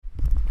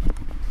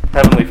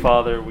Heavenly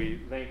Father,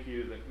 we thank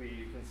you that we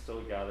can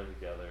still gather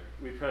together.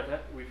 We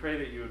pray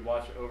that you would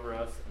watch over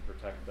us and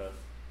protect us.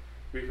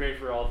 We pray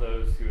for all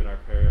those who in our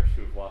parish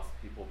who have lost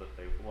people that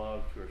they've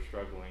loved, who are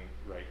struggling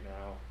right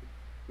now.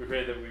 We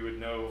pray that we would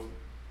know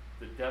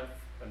the depth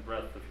and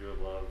breadth of your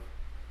love,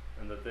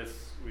 and that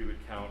this we would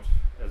count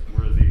as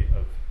worthy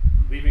of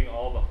leaving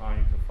all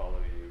behind to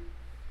follow you.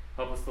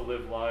 Help us to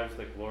live lives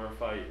that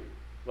glorify you.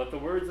 Let the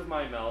words of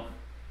my mouth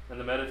and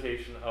the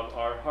meditation of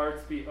our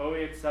hearts be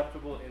always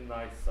acceptable in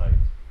thy sight,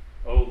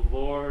 O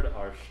Lord,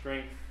 our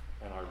strength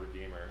and our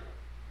Redeemer.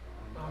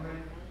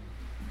 Amen.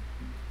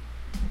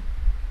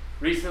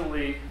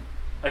 Recently,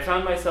 I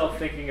found myself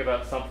thinking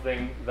about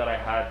something that I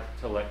had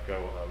to let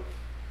go of.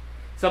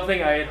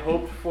 Something I had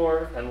hoped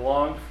for and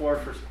longed for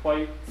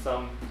quite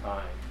some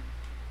time.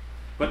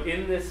 But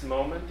in this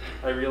moment,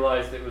 I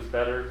realized it was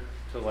better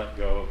to let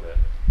go of it.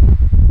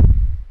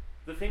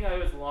 The thing I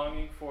was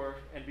longing for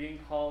and being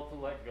called to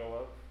let go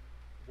of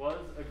was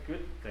a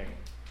good thing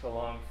to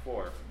long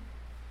for.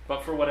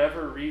 But for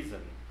whatever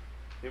reason,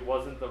 it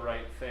wasn't the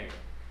right thing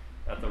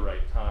at the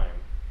right time.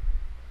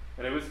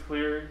 And it was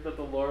clear that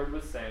the Lord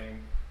was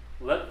saying,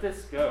 let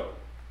this go.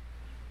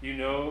 You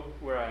know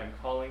where I am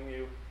calling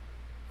you.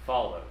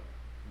 Follow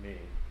me.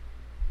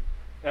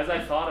 As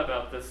I thought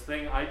about this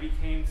thing, I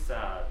became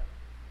sad.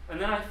 And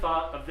then I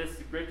thought of this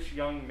rich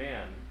young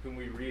man whom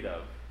we read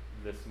of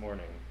this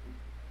morning.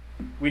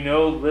 We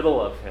know little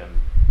of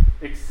him,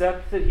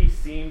 except that he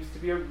seems to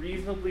be a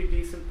reasonably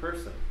decent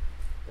person,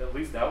 at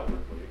least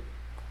outwardly,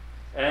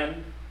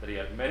 and that he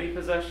had many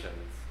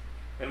possessions.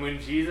 And when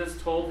Jesus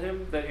told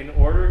him that in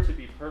order to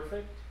be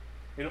perfect,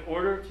 in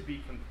order to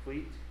be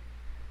complete,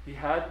 he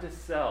had to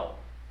sell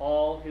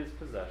all his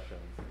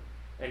possessions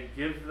and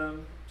give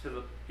them to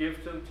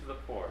the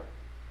poor,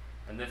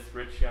 and this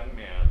rich young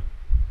man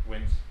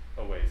went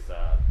away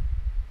sad.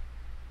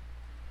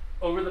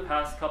 Over the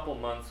past couple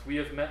months, we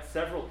have met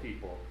several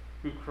people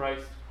who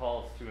Christ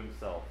calls to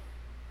himself.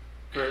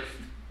 First,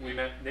 we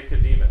met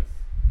Nicodemus,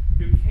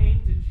 who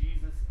came to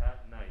Jesus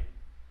at night.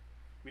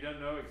 We don't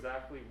know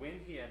exactly when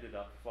he ended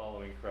up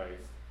following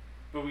Christ,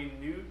 but we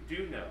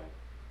do know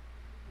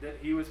that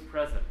he was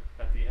present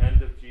at the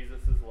end of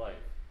Jesus' life,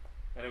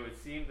 and it would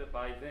seem that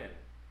by then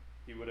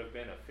he would have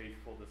been a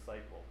faithful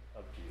disciple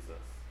of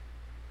Jesus.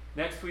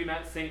 Next, we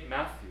met St.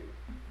 Matthew,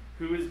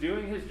 who was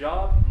doing his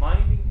job,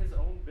 minding his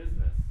own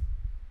business,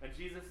 and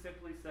Jesus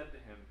simply said to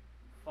him,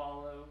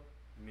 follow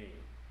me.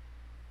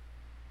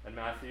 And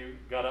Matthew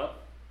got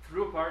up,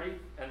 threw a party,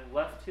 and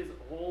left his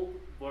old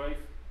life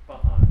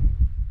behind.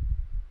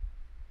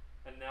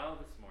 And now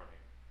this morning,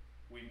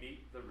 we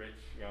meet the rich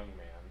young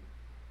man.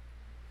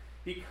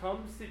 He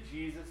comes to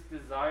Jesus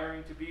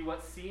desiring to be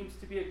what seems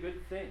to be a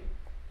good thing.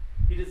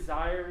 He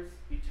desires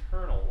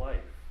eternal life.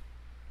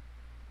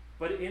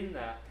 But in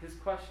that, his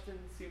question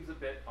seems a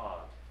bit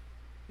odd.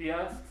 He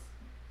asks,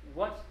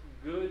 what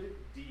good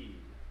deed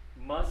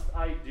must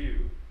I do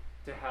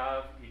to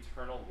have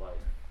eternal life?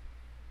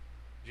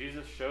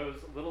 Jesus shows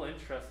little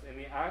interest in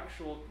the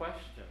actual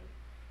question,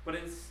 but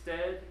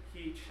instead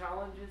he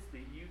challenges the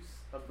use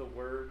of the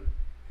word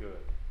good.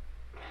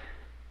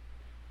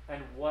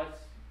 And what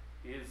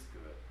is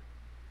good?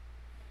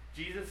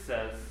 Jesus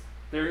says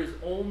there is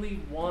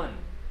only one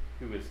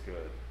who is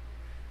good.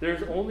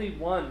 There's only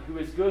one who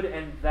is good,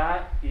 and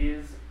that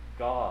is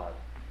God,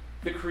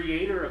 the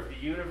creator of the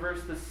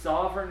universe, the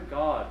sovereign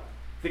God,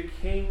 the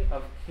King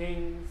of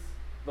kings,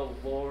 the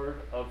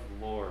Lord of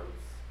lords.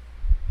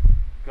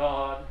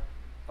 God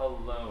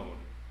alone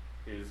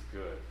is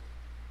good.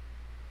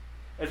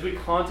 As we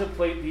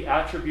contemplate the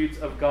attributes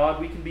of God,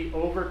 we can be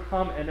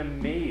overcome and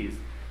amazed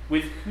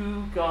with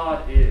who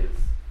God is,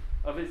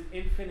 of his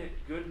infinite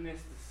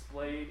goodness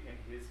displayed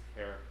in his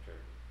character.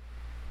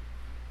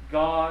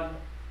 God,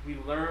 we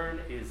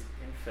learn, is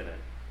infinite.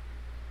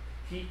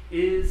 He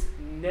is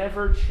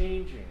never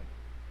changing.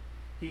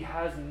 He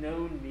has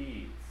no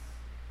needs.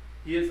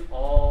 He is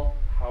all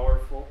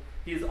powerful.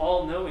 He is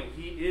all knowing.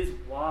 He is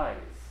wise.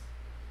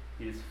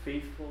 He is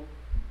faithful.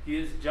 He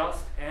is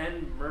just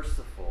and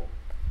merciful.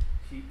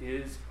 He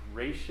is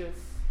gracious.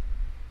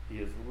 He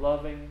is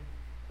loving.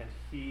 And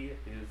he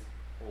is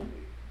holy.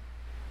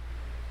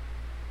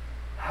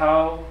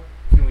 How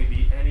can we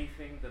be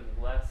anything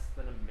less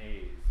than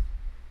amazed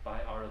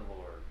by our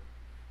Lord?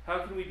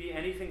 How can we be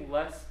anything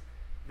less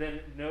than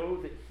know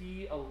that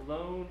he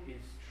alone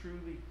is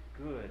truly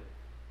good?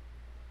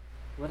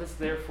 Let us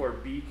therefore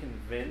be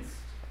convinced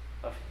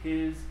of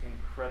his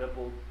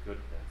incredible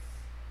goodness.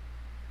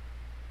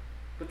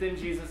 But then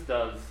Jesus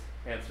does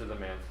answer the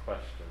man's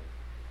question,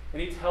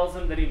 and he tells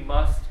him that he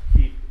must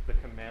keep the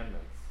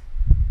commandments.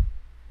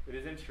 It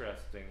is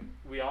interesting.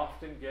 We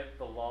often get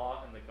the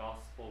law and the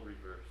gospel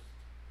reversed.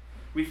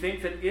 We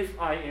think that if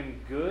I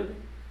am good,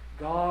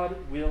 God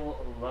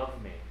will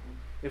love me.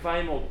 If I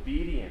am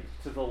obedient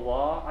to the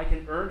law, I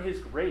can earn his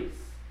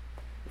grace.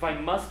 If I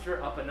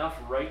muster up enough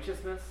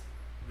righteousness,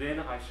 then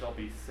I shall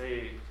be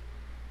saved.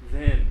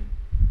 Then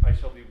I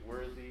shall be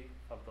worthy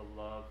of the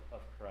love of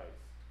Christ.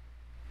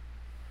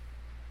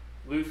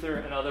 Luther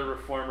and other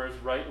reformers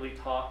rightly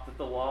taught that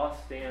the law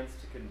stands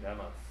to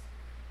condemn us,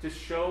 to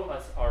show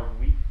us our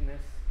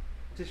weakness,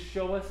 to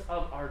show us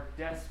of our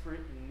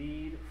desperate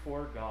need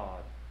for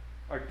God,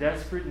 our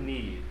desperate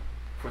need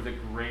for the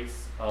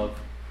grace of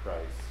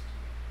Christ.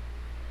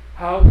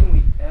 How can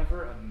we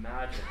ever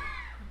imagine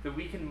that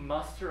we can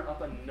muster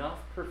up enough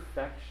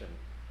perfection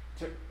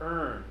to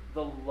earn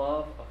the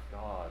love of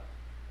God?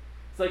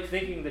 It's like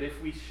thinking that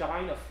if we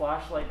shine a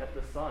flashlight at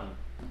the sun,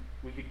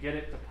 we could get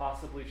it to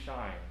possibly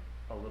shine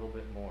a little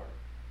bit more.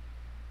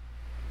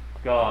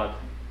 God,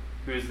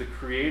 who is the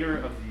creator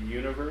of the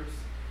universe,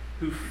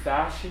 who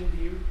fashioned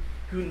you,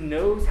 who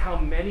knows how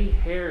many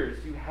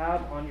hairs you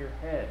have on your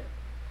head,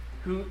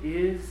 who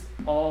is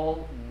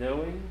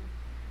all-knowing,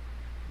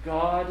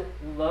 God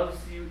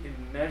loves you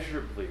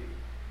immeasurably,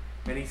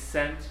 and he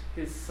sent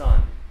his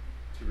Son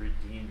to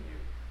redeem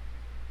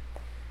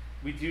you.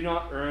 We do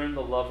not earn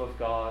the love of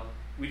God.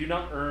 We do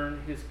not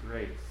earn his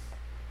grace.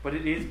 But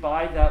it is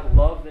by that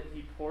love that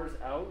he pours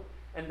out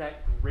and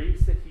that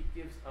grace that he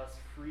gives us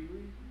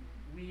freely,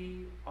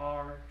 we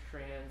are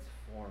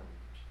transformed.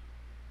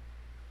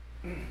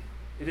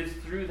 It is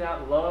through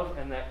that love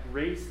and that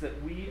grace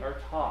that we are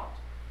taught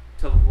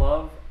to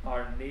love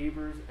our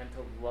neighbors and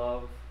to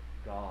love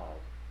God.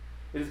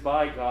 It is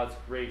by God's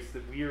grace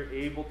that we are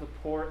able to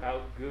pour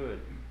out good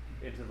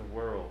into the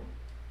world.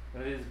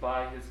 And it is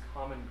by his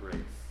common grace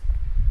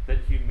that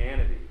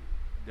humanity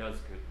does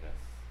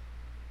goodness.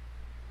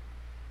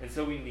 And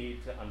so we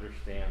need to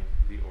understand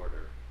the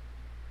order.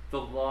 The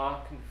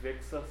law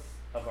convicts us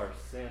of our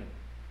sin,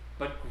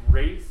 but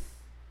grace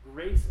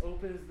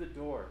opens the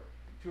door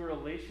to a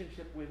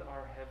relationship with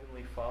our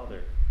Heavenly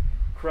Father.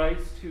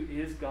 Christ, who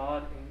is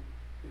God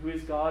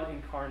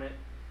incarnate,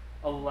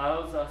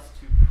 allows us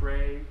to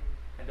pray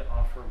and to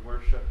offer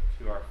worship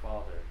to our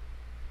Father.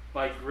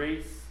 By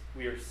grace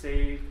we are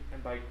saved,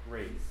 and by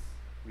grace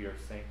we are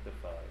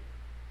sanctified.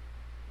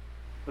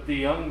 But the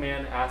young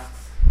man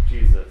asks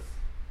Jesus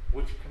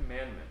which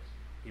commandment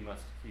he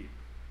must keep.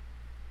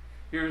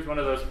 Here's one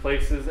of those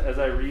places, as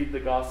I read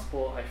the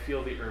gospel, I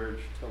feel the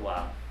urge to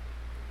laugh.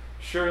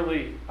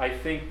 Surely, I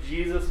think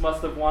Jesus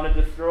must have wanted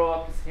to throw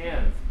up his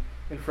hands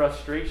in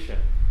frustration.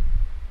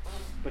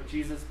 But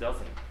Jesus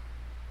doesn't.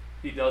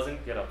 He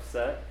doesn't get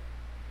upset.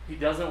 He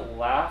doesn't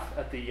laugh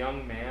at the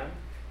young man.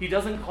 He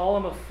doesn't call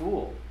him a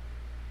fool.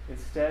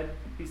 Instead,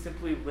 he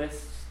simply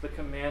lists the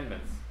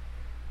commandments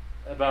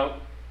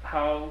about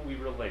how we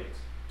relate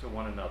to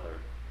one another.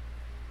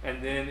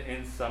 And then,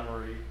 in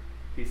summary,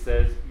 he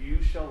says,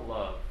 "You shall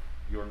love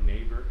your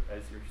neighbor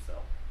as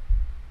yourself."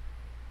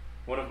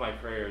 One of my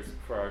prayers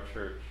for our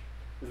church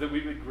is that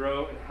we would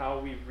grow in how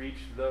we reach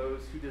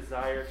those who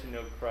desire to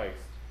know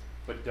Christ,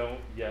 but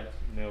don't yet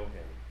know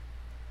him.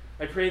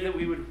 I pray that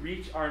we would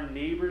reach our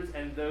neighbors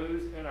and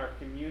those in our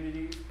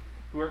communities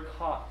who are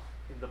caught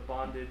in the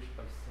bondage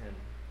of sin.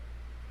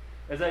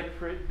 As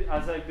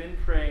I've been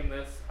praying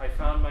this, I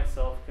found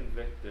myself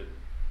convicted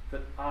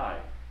that I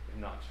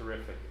am not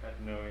terrific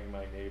at knowing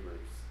my neighbors.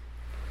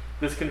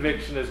 This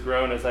conviction has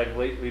grown as I've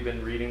lately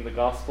been reading The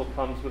Gospel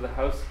Comes with a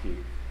House Key.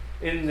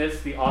 In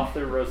this, the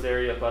author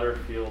Rosaria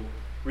Butterfield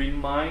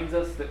reminds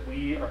us that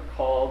we are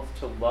called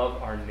to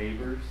love our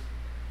neighbors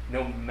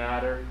no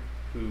matter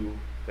who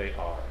they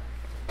are.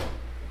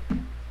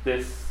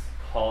 This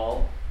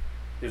call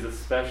is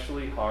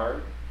especially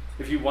hard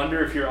if you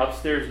wonder if your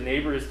upstairs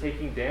neighbor is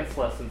taking dance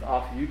lessons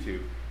off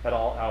YouTube at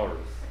all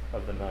hours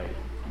of the night.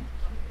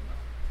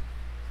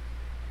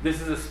 This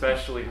is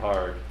especially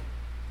hard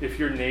if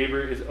your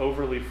neighbor is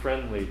overly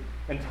friendly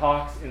and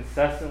talks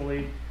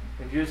incessantly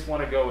and you just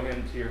want to go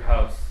into your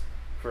house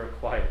for a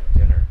quiet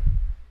dinner.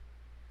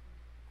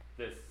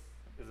 This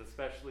is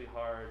especially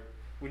hard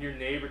when your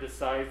neighbor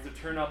decides to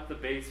turn up the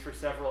bass for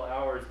several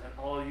hours and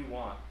all you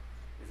want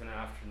is an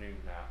afternoon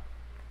nap.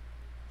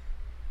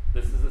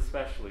 This is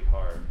especially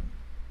hard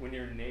when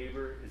your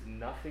neighbor is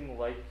nothing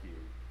like you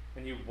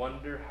and you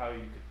wonder how you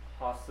could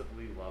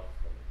possibly love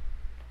them.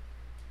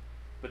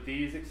 But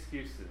these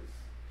excuses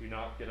do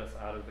not get us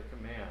out of the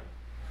command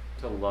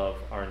to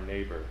love our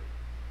neighbor.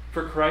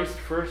 For Christ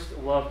first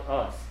loved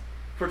us.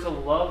 For to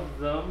love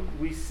them,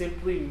 we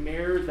simply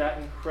mirror that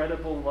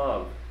incredible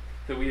love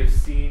that we have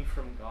seen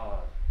from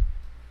God.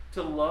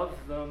 To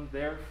love them,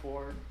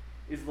 therefore,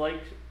 is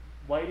like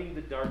lighting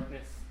the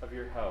darkness of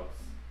your house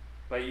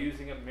by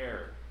using a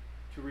mirror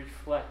to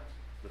reflect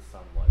the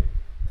sunlight.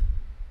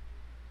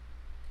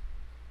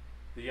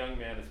 The young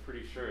man is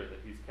pretty sure that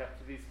he's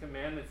kept these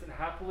commandments and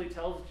happily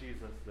tells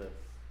Jesus this.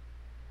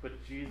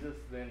 But Jesus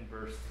then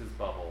bursts his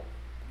bubble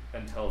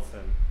and tells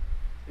him,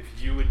 "If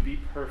you would be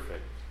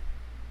perfect,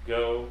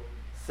 go,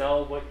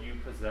 sell what you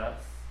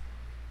possess,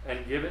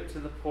 and give it to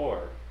the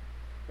poor,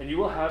 and you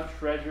will have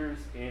treasures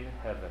in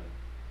heaven.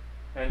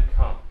 And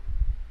come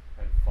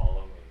and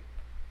follow me."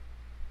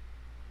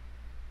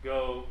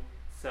 Go,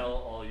 sell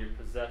all your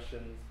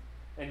possessions,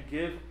 and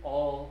give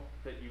all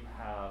that you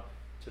have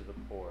to the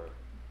poor.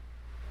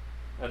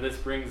 And this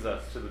brings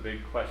us to the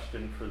big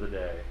question for the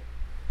day,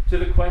 to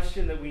the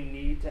question that we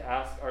need to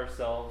ask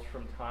ourselves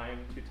from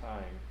time to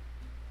time.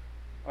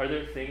 Are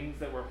there things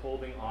that we're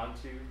holding on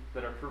to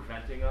that are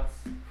preventing us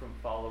from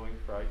following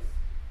Christ?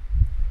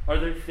 Are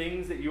there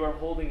things that you are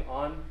holding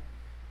on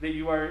that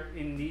you are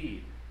in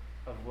need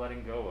of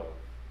letting go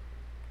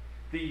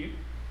of?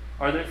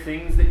 Are there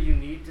things that you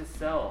need to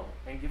sell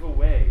and give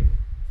away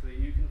so that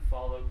you can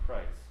follow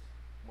Christ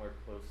more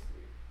closely?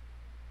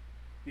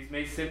 These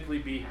may simply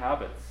be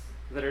habits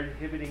that are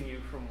inhibiting you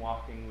from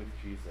walking with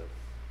Jesus.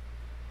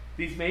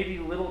 These may be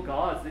little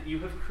gods that you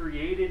have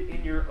created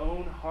in your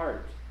own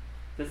heart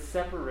that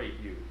separate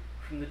you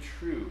from the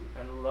true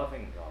and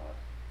loving God.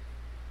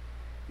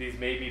 These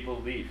may be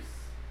beliefs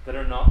that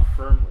are not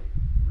firmly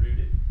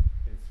rooted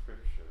in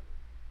Scripture.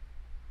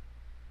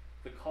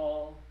 The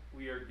call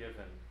we are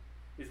given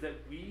is that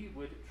we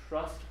would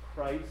trust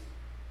Christ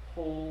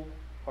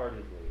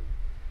wholeheartedly,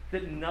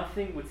 that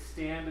nothing would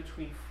stand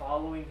between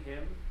following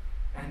him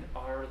and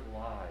our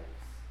lives.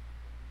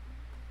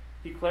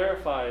 He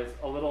clarifies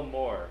a little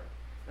more,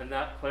 and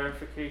that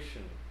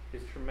clarification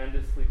is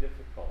tremendously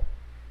difficult.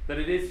 That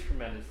it is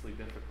tremendously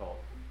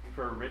difficult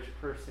for a rich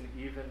person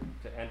even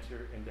to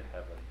enter into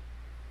heaven.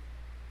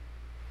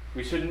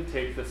 We shouldn't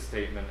take this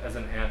statement as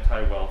an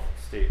anti-wealth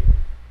statement.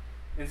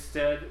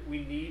 Instead,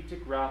 we need to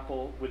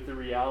grapple with the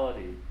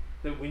reality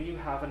that when you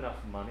have enough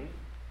money,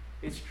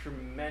 it's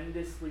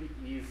tremendously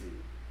easy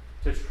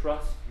to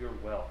trust your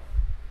wealth,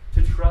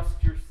 to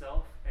trust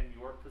yourself and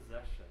your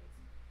possessions,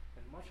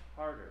 and much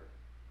harder,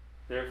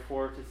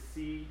 therefore, to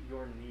see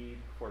your need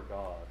for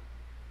God,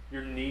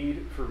 your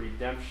need for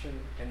redemption,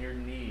 and your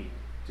need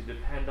to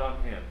depend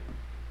on him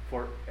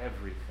for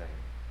everything.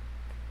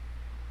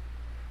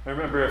 I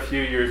remember a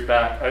few years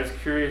back, I was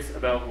curious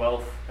about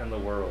wealth and the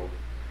world,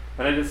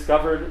 and I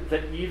discovered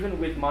that even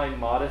with my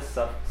modest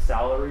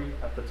salary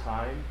at the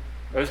time,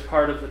 I was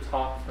part of the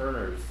top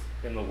earners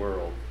in the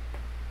world.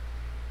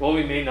 While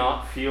we may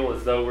not feel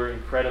as though we're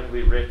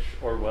incredibly rich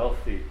or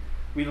wealthy,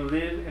 we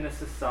live in a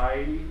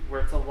society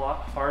where it's a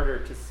lot harder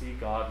to see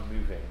God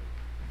moving.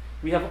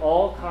 We have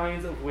all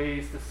kinds of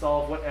ways to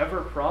solve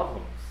whatever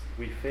problems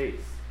we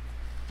face.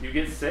 You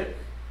get sick,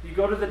 you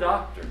go to the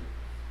doctor.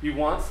 You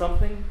want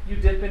something, you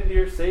dip into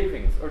your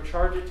savings or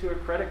charge it to a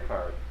credit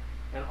card,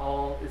 and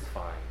all is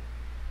fine.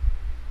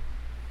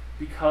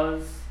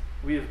 Because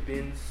we have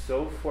been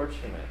so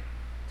fortunate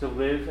to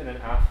live in an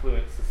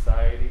affluent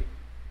society,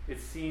 it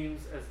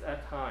seems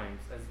at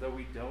times as though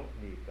we don't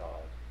need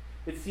God.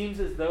 It seems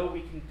as though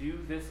we can do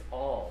this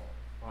all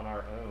on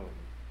our own.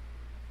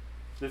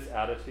 This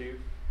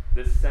attitude,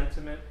 this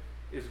sentiment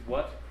is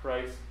what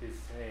Christ is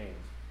saying.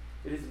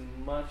 It is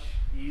much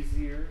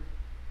easier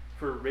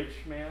for a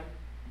rich man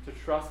to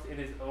trust in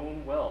his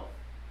own wealth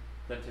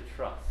than to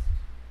trust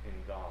in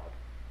God.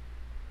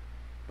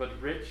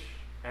 But rich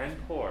and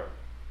poor,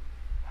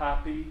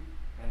 happy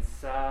and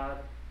sad,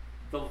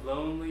 the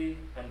lonely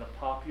and the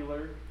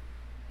popular,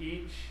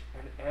 each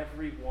and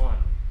every one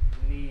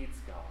needs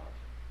God.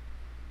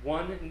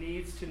 One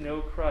needs to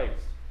know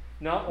Christ,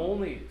 not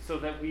only so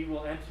that we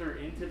will enter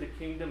into the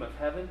kingdom of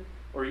heaven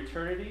or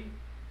eternity,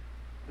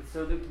 but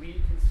so that we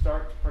can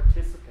start to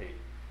participate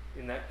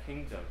in that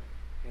kingdom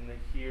in the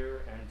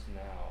here and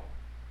now.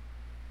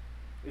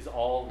 Is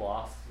all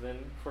lost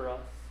then for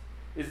us?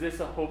 Is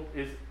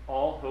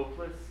all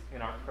hopeless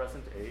in our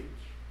present age?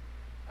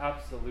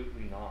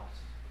 Absolutely not.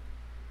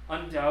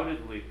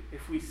 Undoubtedly,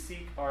 if we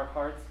seek our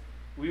hearts,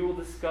 we will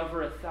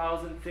discover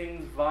 1,000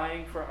 things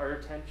vying for our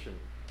attention,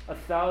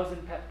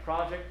 1,000 pet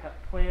projects, pet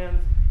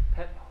plans,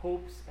 pet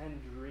hopes and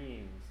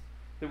dreams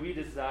that we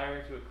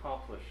desire to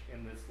accomplish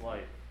in this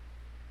life.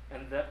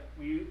 And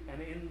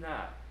in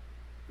that,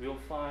 we will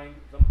find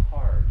them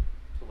hard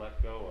to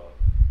let go of.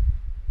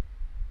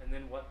 And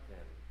then what then?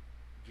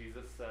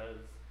 Jesus says,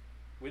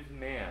 with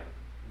man,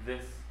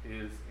 this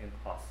is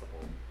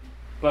impossible.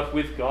 But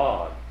with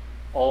God,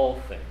 all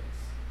things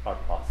are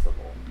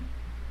possible.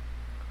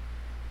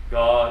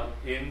 God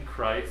in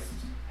Christ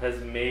has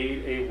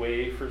made a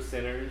way for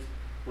sinners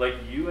like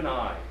you and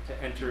I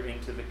to enter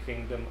into the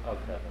kingdom of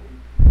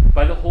heaven.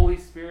 By the Holy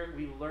Spirit,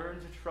 we learn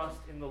to trust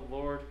in the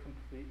Lord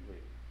completely.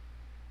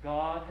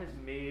 God has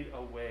made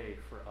a way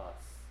for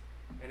us,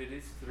 and it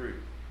is through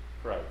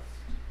Christ.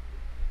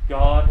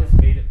 God has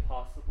made it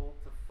possible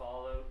to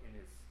follow in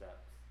his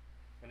steps,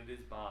 and it is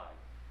by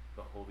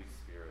the Holy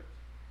Spirit.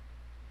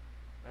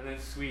 And then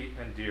sweet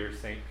and dear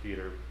St.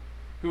 Peter,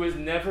 who was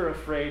never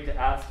afraid to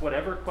ask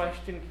whatever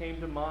question came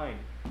to mind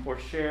or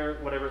share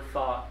whatever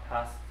thought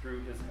passed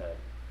through his head,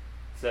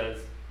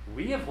 says,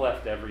 "We have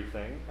left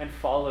everything and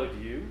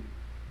followed you.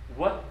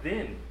 What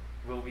then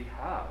will we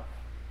have?"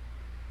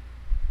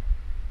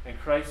 And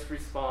Christ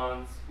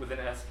responds with an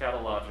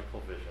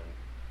eschatological vision,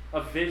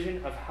 a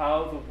vision of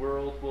how the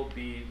world will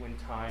be when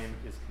time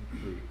is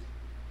complete.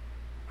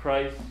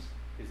 Christ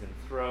is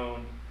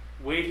enthroned,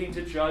 waiting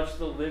to judge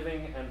the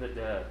living and the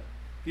dead.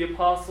 The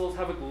apostles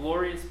have a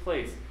glorious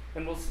place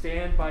and will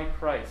stand by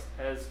Christ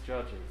as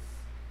judges.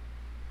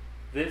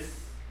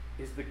 This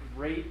is the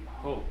great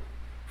hope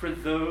for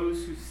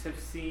those who have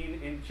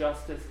seen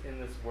injustice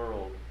in this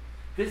world.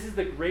 This is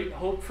the great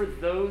hope for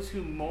those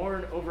who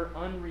mourn over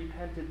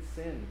unrepented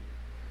sin.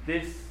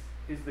 This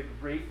is the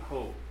great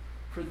hope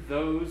for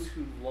those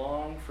who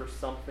long for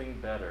something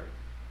better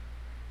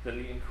than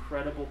the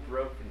incredible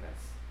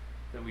brokenness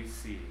that we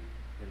see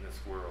in this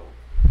world.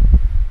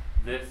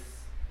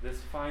 This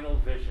final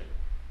vision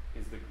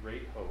is the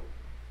great hope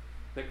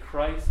that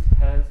Christ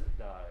has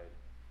died,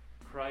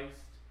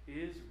 Christ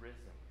is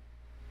risen,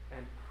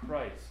 and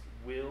Christ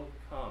will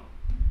come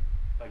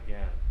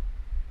again.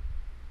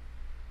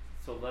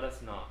 So let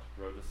us not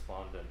grow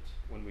despondent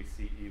when we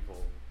see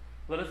evil.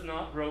 Let us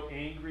not grow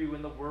angry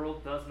when the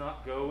world does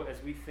not go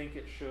as we think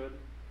it should.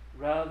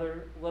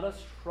 Rather, let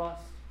us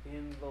trust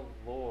in the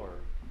Lord.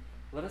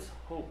 Let us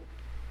hope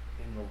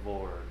in the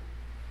Lord.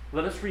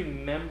 Let us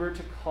remember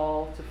to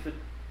call to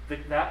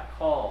that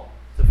call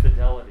to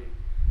fidelity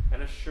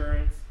and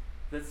assurance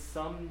that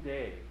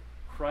someday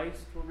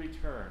Christ will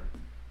return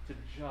to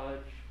judge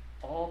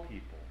all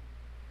people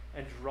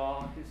and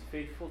draw his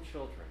faithful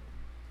children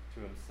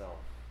to himself.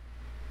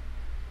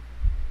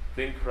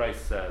 Then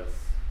Christ says,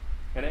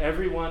 "And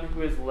everyone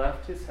who has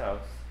left his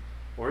house,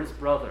 or his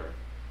brother,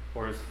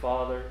 or his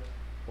father,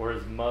 or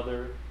his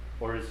mother,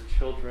 or his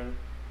children,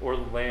 or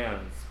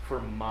lands for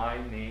my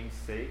name's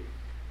sake,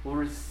 will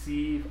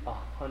receive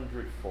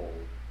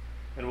 100-fold,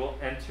 and will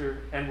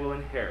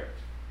inherit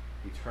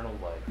eternal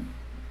life."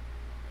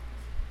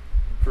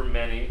 For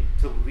many,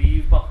 to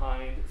leave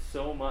behind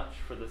so much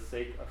for the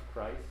sake of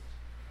Christ,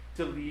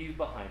 to leave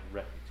behind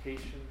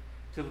reputation,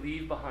 to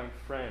leave behind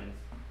friends,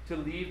 to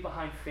leave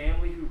behind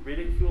family who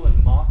ridicule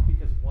and mock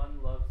because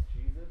one loves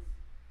Jesus,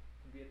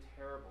 can be a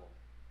terrible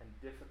and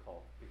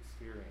difficult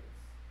experience.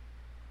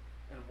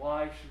 And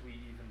why should we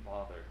even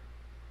bother?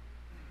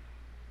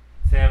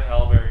 Sam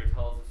Alberry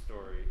tells a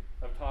story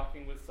of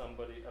talking with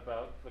somebody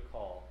about the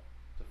call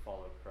to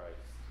follow Christ.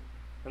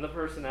 And the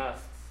person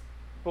asks,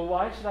 "But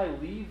why should I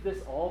leave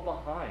this all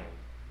behind?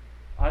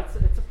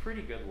 It's a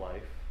pretty good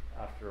life,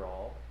 after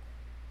all."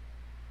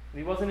 And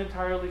he wasn't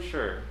entirely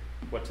sure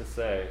what to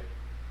say.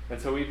 And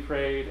so he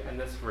prayed, and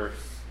this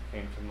verse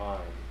came to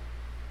mind.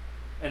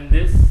 And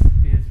this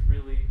is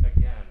really,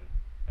 again,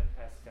 an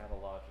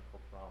eschatological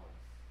promise.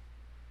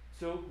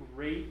 So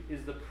great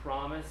is the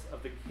promise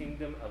of the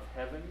kingdom of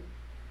heaven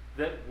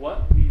that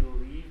what we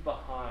leave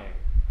behind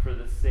for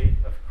the sake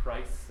of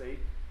Christ's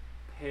sake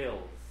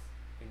pales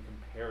in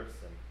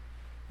comparison.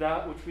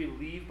 That which we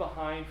leave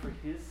behind for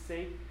his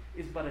sake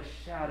is but a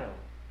shadow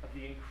of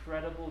the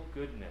incredible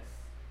goodness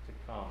to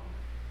come.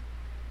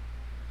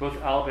 Both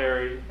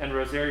Alberry and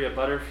Rosaria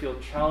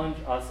Butterfield challenge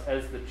us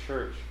as the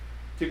church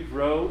to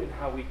grow in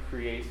how we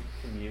create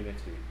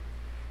community,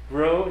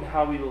 grow in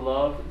how we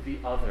love the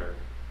other,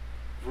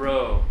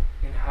 grow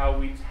in how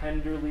we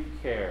tenderly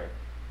care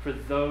for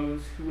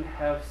those who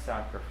have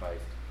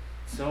sacrificed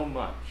so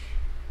much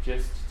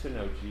just to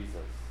know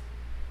Jesus.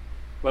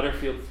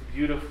 Butterfield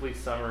beautifully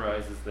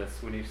summarizes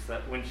this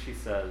when she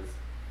says,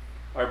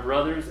 "Our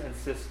brothers and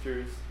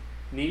sisters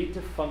need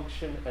to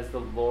function as the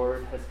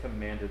Lord has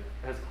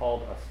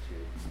called us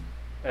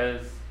to,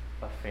 as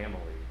a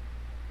family.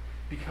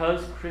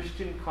 Because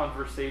Christian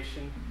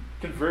conversion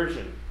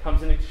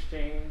comes in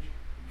exchange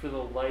for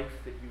the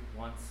life that you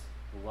once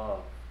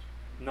loved,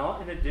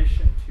 not in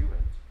addition to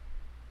it.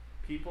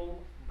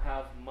 People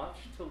have much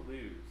to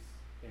lose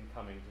in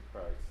coming to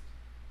Christ,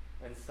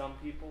 and some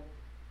people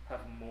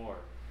have more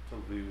to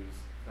lose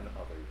than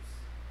others.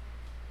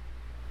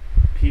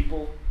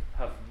 People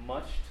have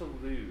much to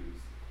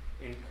lose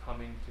in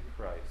coming to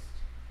Christ,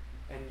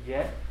 and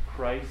yet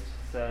Christ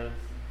says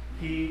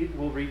he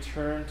will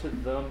return to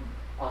them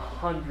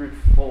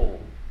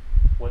 100-fold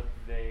what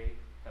they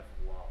have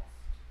lost.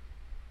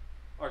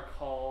 Our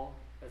call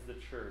as the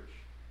church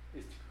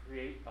is to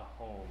create a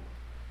home,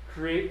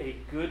 create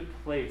a good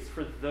place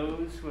for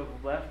those who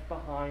have left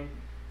behind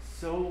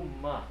so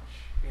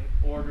much in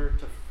order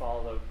to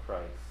follow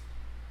Christ.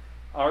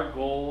 Our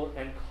goal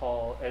and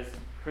call as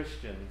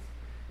Christians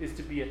is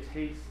to be a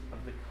taste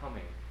of the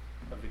coming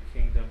of the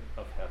kingdom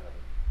of heaven.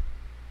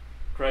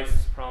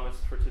 Christ's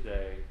promise for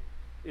today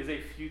is a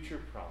future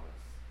promise,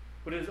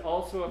 but it is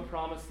also a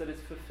promise that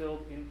is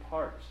fulfilled in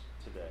part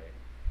today,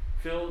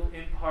 filled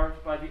in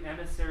part by the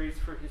emissaries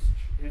for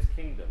his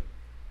kingdom,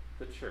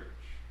 the church.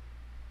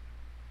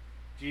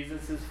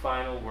 Jesus'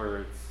 final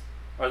words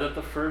are that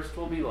the first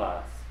will be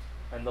last,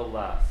 and the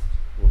last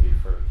will be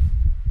first.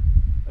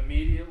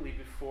 Immediately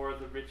before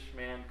the rich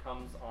man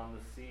comes on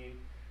the scene,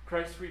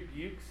 Christ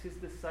rebukes his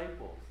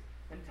disciples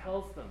and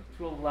tells them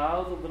to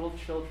allow the little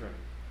children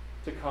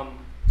to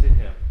come to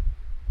him.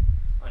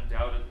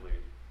 Undoubtedly,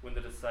 when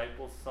the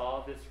disciples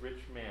saw this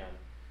rich man,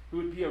 who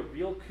would be a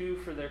real coup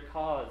for their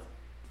cause,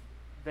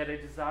 that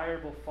a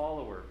desirable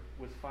follower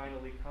was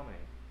finally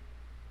coming.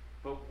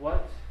 But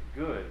what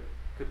good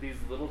could these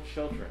little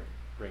children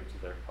bring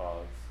to their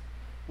cause?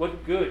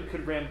 What good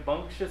could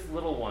rambunctious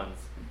little ones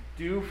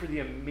do for the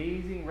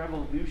amazing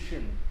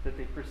revolution that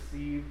they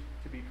perceived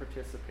to be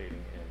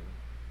participating in?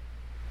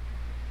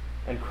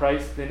 And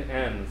Christ then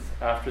ends,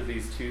 after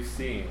these two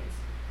scenes,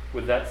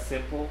 with that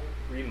simple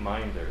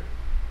reminder.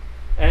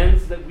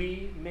 Ends that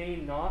we may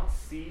not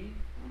see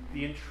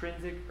the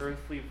intrinsic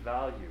earthly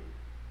value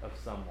of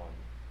someone,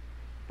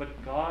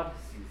 but God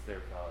sees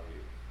their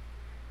value.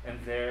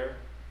 And there,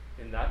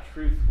 in that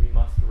truth, we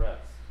must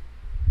rest.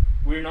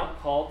 We are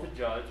not called to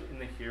judge in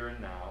the here and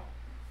now,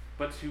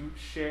 but to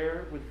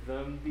share with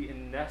them the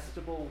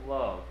inestimable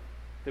love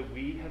that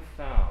we have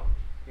found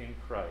in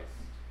Christ.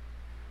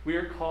 We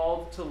are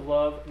called to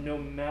love no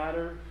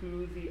matter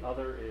who the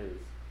other is.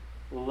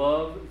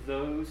 Love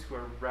those who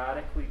are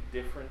radically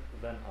different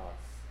than us.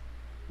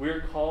 We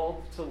are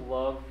called to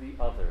love the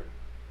other,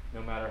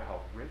 no matter how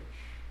rich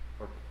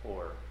or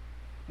poor,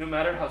 no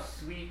matter how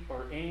sweet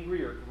or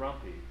angry or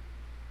grumpy,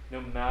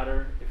 no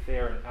matter if they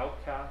are an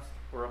outcast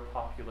or a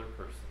popular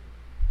person.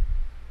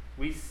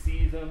 We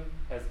see them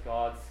as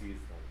God sees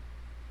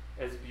them,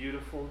 as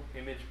beautiful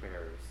image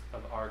bearers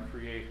of our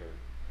Creator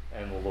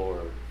and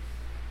Lord,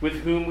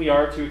 with whom we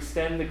are to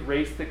extend the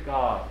grace that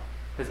God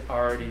has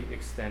already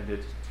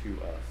extended to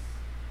us.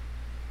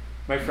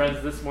 My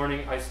friends, this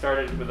morning I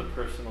started with a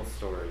personal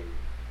story,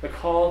 a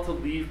call to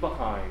leave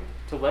behind,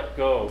 to let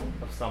go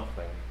of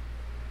something.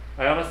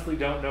 I honestly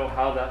don't know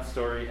how that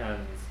story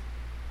ends.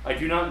 I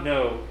do not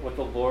know what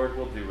the Lord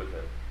will do with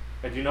it.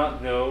 I do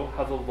not know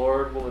how the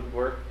Lord will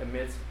work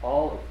amidst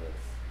all of this.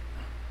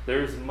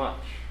 There is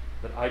much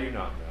that I do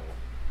not know.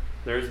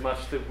 There is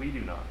much that we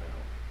do not know.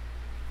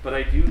 But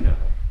I do know,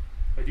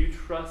 I do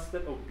trust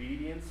that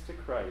obedience to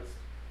Christ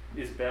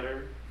is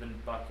better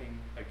than bucking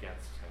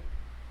against him.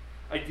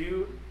 I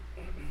do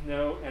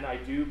know and I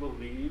do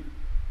believe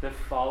that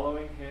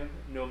following him,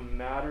 no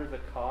matter the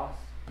cost,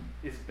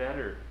 is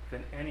better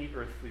than any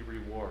earthly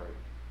reward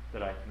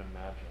that I can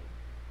imagine.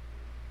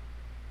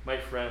 My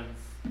friends,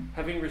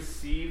 having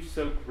received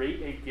so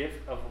great a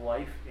gift of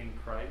life in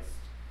Christ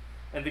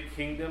and the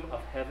kingdom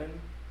of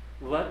heaven,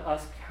 let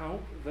us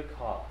count the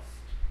cost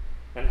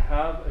and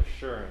have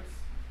assurance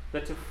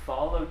that to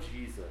follow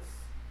Jesus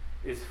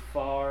is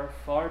far,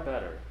 far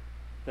better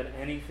than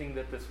anything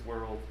that this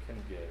world can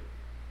give.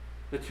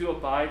 That to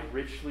abide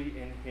richly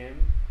in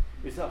him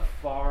is a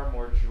far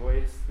more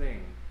joyous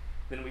thing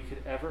than we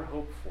could ever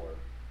hope for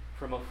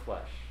from a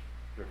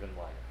flesh-driven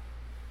life.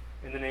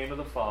 In the name of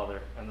the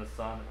Father, and the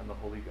Son, and the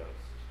Holy Ghost.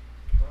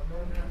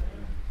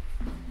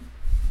 Amen.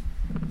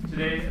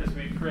 Today, as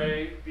we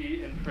pray,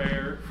 be in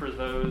prayer for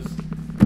those